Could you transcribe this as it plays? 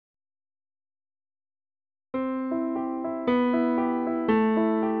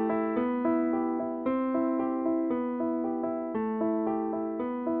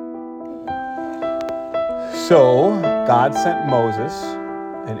So God sent Moses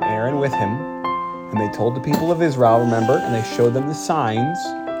and Aaron with him, and they told the people of Israel, remember, and they showed them the signs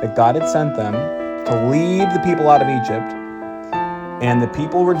that God had sent them to lead the people out of Egypt, and the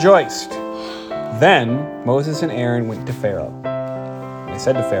people rejoiced. Then Moses and Aaron went to Pharaoh. They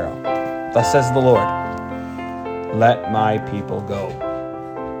said to Pharaoh, "Thus says the Lord, let my people go."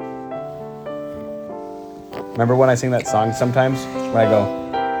 Remember when I sing that song sometimes? When I go,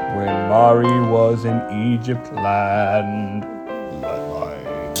 "When Mari was in Egypt land, let my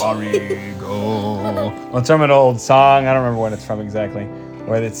Mari go." Well, it's from an old song. I don't remember when it's from exactly.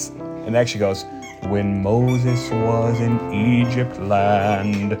 It actually goes, "When Moses was in Egypt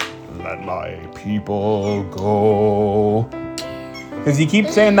land, let my people go." Because he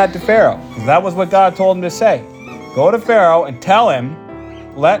keeps saying that to Pharaoh. Because that was what God told him to say. Go to Pharaoh and tell him,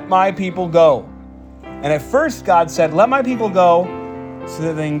 "Let my people go." And at first God said, "Let my people go so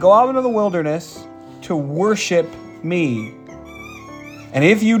that they can go out into the wilderness to worship me. And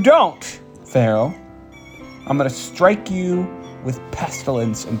if you don't, Pharaoh, I'm going to strike you with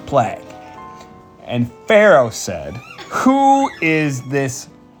pestilence and plague." And Pharaoh said, "Who is this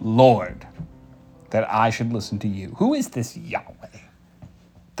Lord that I should listen to you? Who is this Yahweh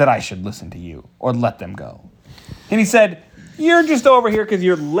that I should listen to you or let them go?" And he said, "You're just over here because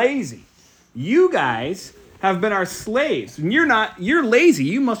you're lazy. You guys have been our slaves, and you're lazy.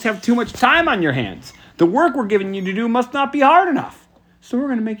 You must have too much time on your hands. The work we're giving you to do must not be hard enough. So we're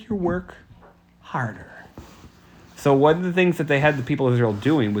going to make your work harder." So one of the things that they had the people of Israel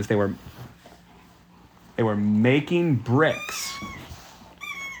doing was they were making bricks.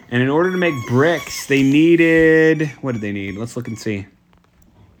 And in order to make bricks, they needed, what did they need? Let's look and see.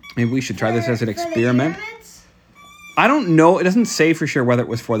 Maybe we should try this as an experiment. I don't know. It doesn't say for sure whether it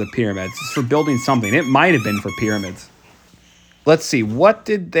was for the pyramids. It's for building something. It might have been for pyramids. Let's see. What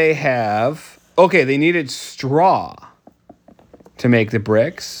did they have? Okay, they needed straw to make the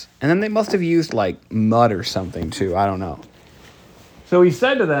bricks. And then they must have used like mud or something too. I don't know. So he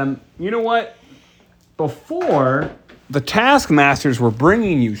said to them, "You know what? Before, the taskmasters were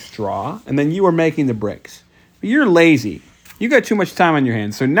bringing you straw, and then you were making the bricks. But you're lazy. You got too much time on your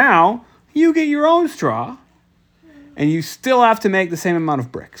hands. So now you get your own straw, and you still have to make the same amount of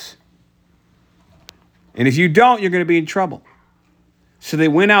bricks. And if you don't, you're going to be in trouble." So they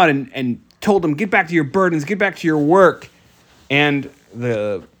went out and told them, "Get back to your burdens, get back to your work." And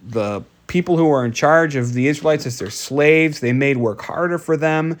the people who were in charge of the Israelites as their slaves, they made work harder for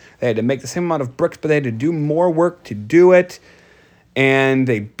them. They had to make the same amount of bricks, but they had to do more work to do it. And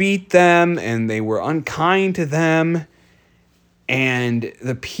they beat them, and they were unkind to them. And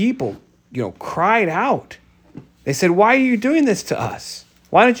the people, cried out. They said, "Why are you doing this to us?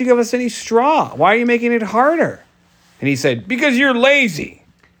 Why don't you give us any straw? Why are you making it harder?" And he said, "Because you're lazy.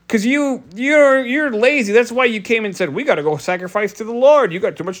 Because you're lazy. That's why you came and said, 'We got to go sacrifice to the Lord. You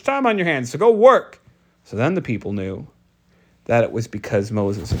got too much time on your hands, so go work.'" So then the people knew that it was because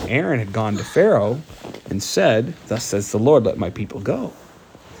Moses and Aaron had gone to Pharaoh and said, "Thus says the Lord, let my people go."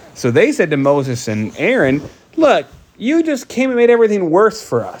 So they said to Moses and Aaron, "Look, you just came and made everything worse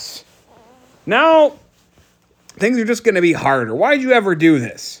for us. Now things are just going to be harder. Why'd you ever do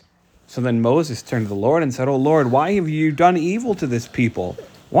this?" So then Moses turned to the Lord and said, "Oh Lord, why have you done evil to this people?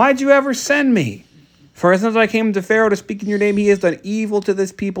 Why'd you ever send me? For as soon as I came to Pharaoh to speak in your name, he has done evil to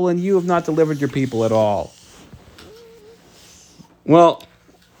this people, and you have not delivered your people at all." Well,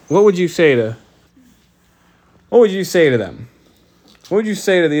 what would you say to them? What would you say to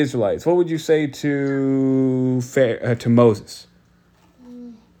the Israelites? What would you say to Moses?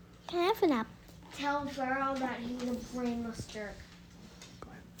 Can I have an apple? Tell Pharaoh that he's a brainless jerk.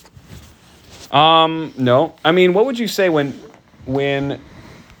 No. I mean, what would you say when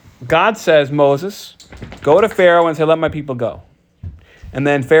God says, "Moses, go to Pharaoh and say, 'Let my people go.' And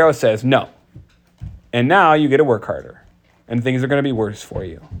then Pharaoh says, 'No.' And now you get to work harder. And things are going to be worse for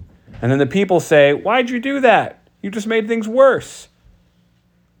you." And then the people say, "Why'd you do that? You just made things worse."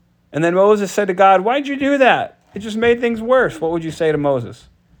 And then Moses said to God, "Why'd you do that? It just made things worse." What would you say to Moses?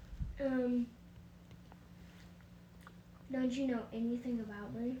 Don't you know anything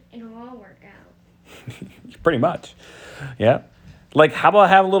about me? It'll all work out. Pretty much. Yeah. Like, how about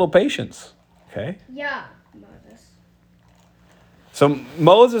have a little patience? Okay. Yeah, Moses. So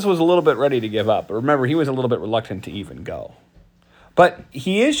Moses was a little bit ready to give up. But remember, he was a little bit reluctant to even go. But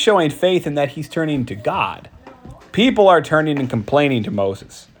he is showing faith in that he's turning to God. People are turning and complaining to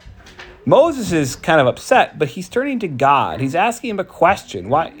Moses. Moses is kind of upset, but he's turning to God. He's asking him a question.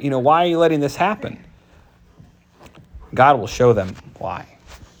 Why are you letting this happen? God will show them why.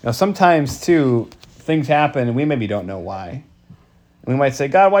 Sometimes, too, things happen and we maybe don't know why. We might say,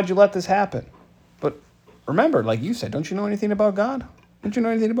 "God, why'd you let this happen?" But remember, like you said, don't you know anything about God? Don't you know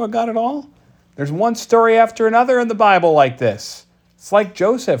anything about God at all? There's one story after another in the Bible like this. It's like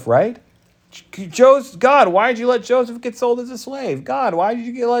Joseph, right? God, why did you let Joseph get sold as a slave? God, why did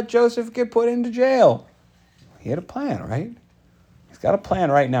you let Joseph get put into jail? He had a plan, right? He's got a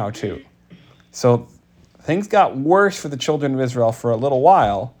plan right now, too. So things got worse for the children of Israel for a little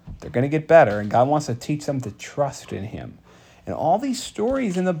while. They're going to get better, and God wants to teach them to trust in him. And all these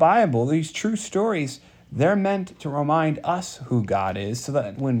stories in the Bible, these true stories, they're meant to remind us who God is so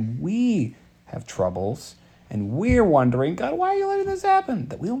that when we have troubles and we're wondering, God, why are you letting this happen?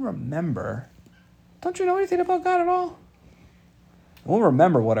 That we'll remember, don't you know anything about God at all? We'll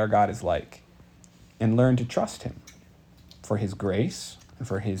remember what our God is like and learn to trust him for his grace and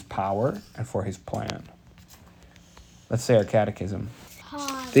for his power and for his plan. Let's say our catechism.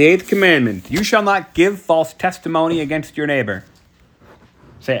 The 8th commandment, you shall not give false testimony against your neighbor.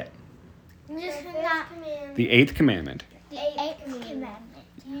 Say it. The 8th commandment. The 8th commandment.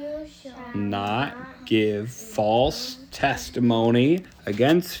 You shall Not give false testimony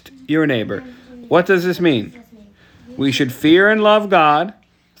against your neighbor. What does this mean? We should fear and love God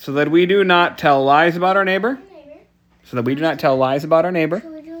so that we do not tell lies about our neighbor. So that we do not tell lies about our neighbor.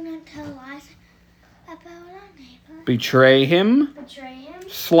 So we do not tell lies about our neighbor. Betray him. betray him,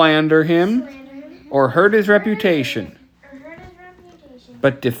 Slander him. slander him, Or hurt his reputation. or hurt his reputation.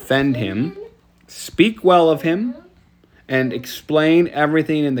 But defend him. Speak well of him. And explain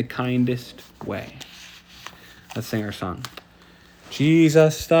everything in the kindest way. Let's sing our song.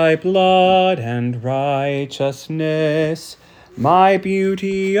 Jesus, thy blood and righteousness, my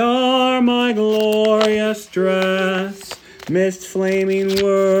beauty are my glorious dress. Midst flaming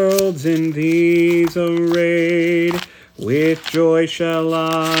worlds in these arrayed, with joy shall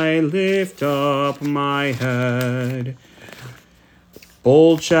I lift up my head.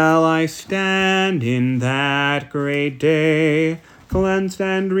 Bold shall I stand in that great day, cleansed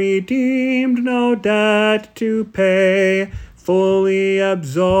and redeemed, no debt to pay. Fully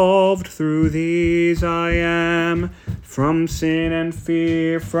absolved through these I am, from sin and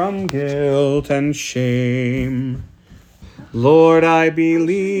fear, from guilt and shame. Lord, I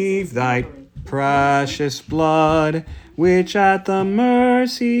believe thy precious blood, which at the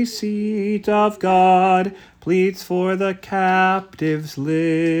mercy seat of God pleads for the captive's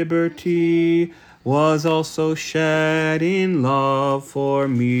liberty, was also shed in love for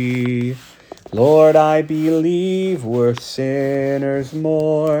me. Lord, I believe we're sinners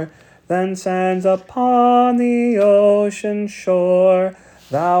more than sands upon the ocean shore.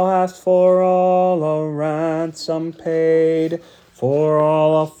 Thou hast for all a ransom paid, for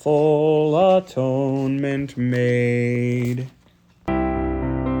all a full atonement made.